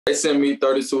They sent me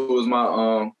 32 was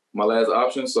my last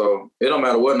option, so it don't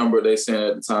matter what number they sent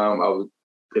at the time. I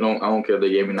don't care if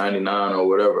they gave me 99 or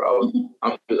whatever.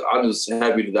 I'm just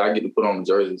happy that I get to put on the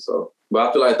jersey. So, but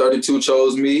I feel like 32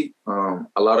 chose me. A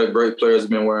lot of great players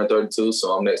have been wearing 32,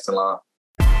 so I'm next in line.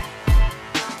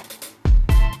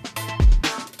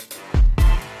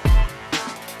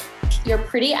 You're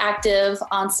pretty active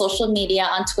on social media,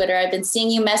 on Twitter. I've been seeing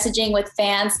you messaging with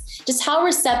fans. Just how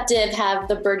receptive have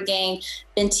the Bird Gang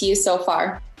been to you so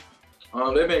far?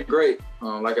 They've been great.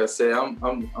 Like I said, I'm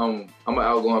an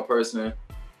outgoing person.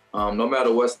 No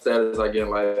matter what status I get in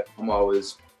life, I'm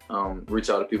always reach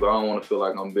out to people. I don't want to feel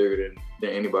like I'm bigger than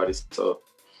anybody. So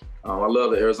I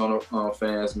love the Arizona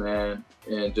fans, man,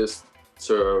 and just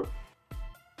to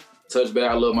touch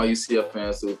back, I love my UCF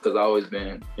fans too, because I've always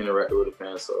been interacting with the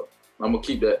fans. So I'm gonna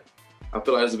keep that. I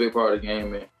feel like it's a big part of the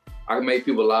game, man. I can make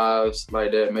people lives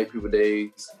like that, make people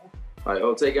days. Like,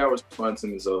 oh, Tay Gowan responding to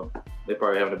me, so they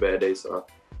probably having a bad day. So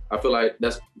I feel like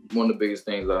that's one of the biggest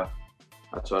things I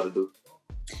try to do.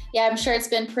 Yeah, I'm sure it's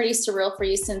been pretty surreal for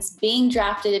you since being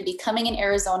drafted and becoming an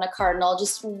Arizona Cardinal.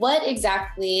 Just what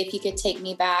exactly, if you could take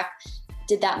me back,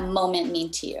 did that moment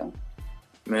mean to you?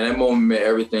 Man, that moment meant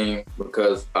everything,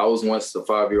 because I was once a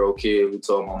 5-year-old kid who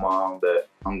told my mom that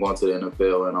I'm going to the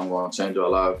NFL and I'm going to change our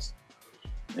lives.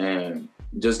 And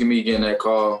just me getting that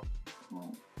call,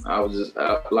 I was just,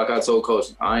 like I told Coach,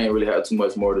 I ain't really had too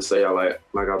much more to say. Like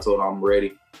I told him, I'm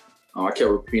ready. I kept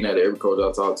repeating that to every coach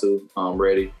I talked to, I'm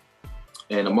ready.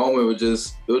 And the moment was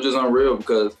just unreal,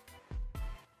 because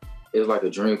it was like a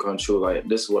dream come true. Like,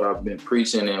 this is what I've been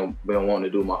preaching and been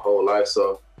wanting to do my whole life.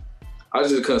 So I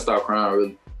just couldn't stop crying,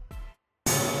 really.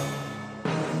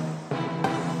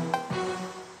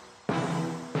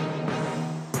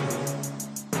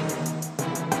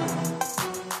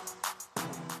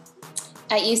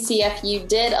 At UCF, you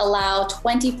did allow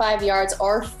 25 yards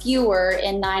or fewer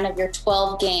in 9 of your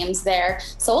 12 games there.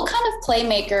 So what kind of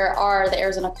playmaker are the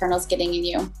Arizona Cardinals getting in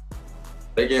you?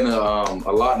 They're getting a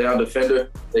lockdown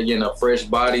defender. They're getting a fresh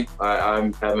body.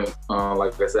 I haven't,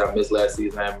 like I said, I missed last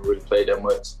season. I haven't really played that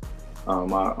much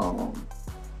my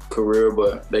career,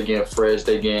 but they're getting fresh.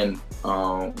 They're getting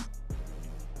one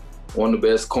of the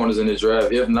best corners in the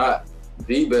draft, if not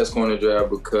the best corner in the draft,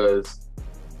 because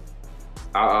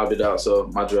I opted out, so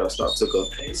my draft stock took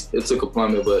a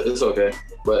plummet, but it's okay.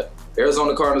 But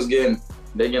Arizona Cardinals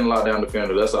they're getting a lockdown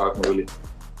defender. That's all I can really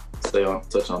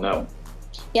touch on that one.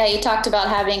 Yeah, you talked about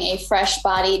having a fresh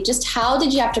body. Just how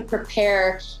did you have to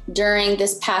prepare during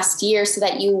this past year so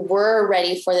that you were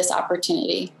ready for this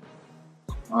opportunity?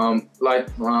 When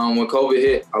COVID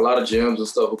hit, a lot of gyms and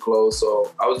stuff were closed,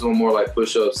 so I was doing more like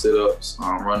push-ups, sit-ups,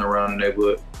 running around the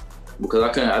neighborhood, because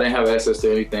I didn't have access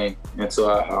to anything until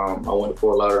I went to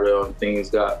Fort Lauderdale, and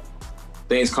things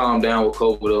calmed down with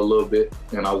COVID a little bit,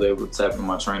 and I was able to tap into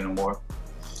my training more.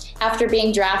 After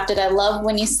being drafted, I love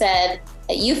when you said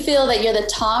that you feel that you're the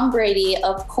Tom Brady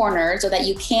of corners, or that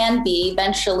you can be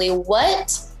eventually.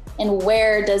 What and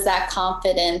where does that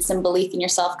confidence and belief in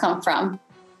yourself come from?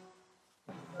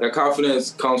 That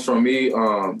confidence comes from me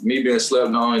being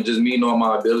slept on, and just me knowing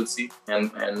my ability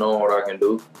and knowing what I can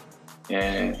do.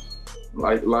 And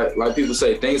like people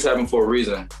say, things happen for a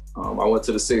reason. I went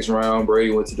to the 6th round.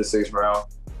 Brady went to the 6th round,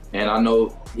 and I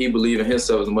know he believed in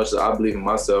himself as much as I believe in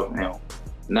myself. And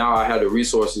now I have the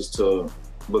resources to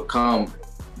become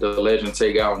the legend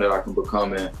Tay Gowan that I can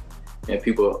become, and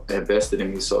people invested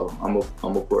in me. So I'm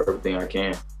gonna put everything I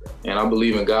can, and I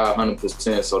believe in God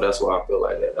 100%. So that's why I feel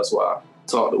like that. That's why I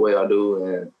talk the way I do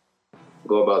and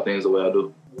go about things the way I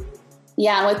do.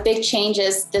 Yeah, and with big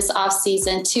changes this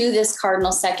offseason to this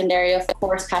Cardinal secondary, of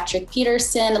course, Patrick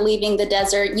Peterson leaving the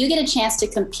desert, you get a chance to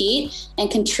compete and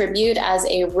contribute as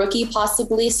a rookie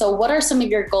possibly. So what are some of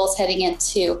your goals heading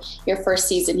into your first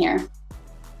season here?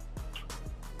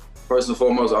 First and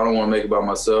foremost, I don't want to make it about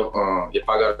myself. If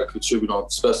I got to contribute on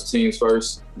special teams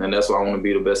first, then that's why I want to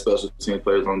be the best special team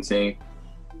players on the team.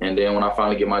 And then when I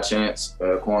finally get my chance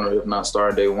at corner, if not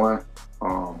starting day one,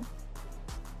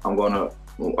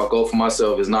 my goal for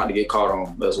myself is not to get caught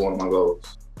on. That's one of my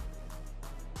goals.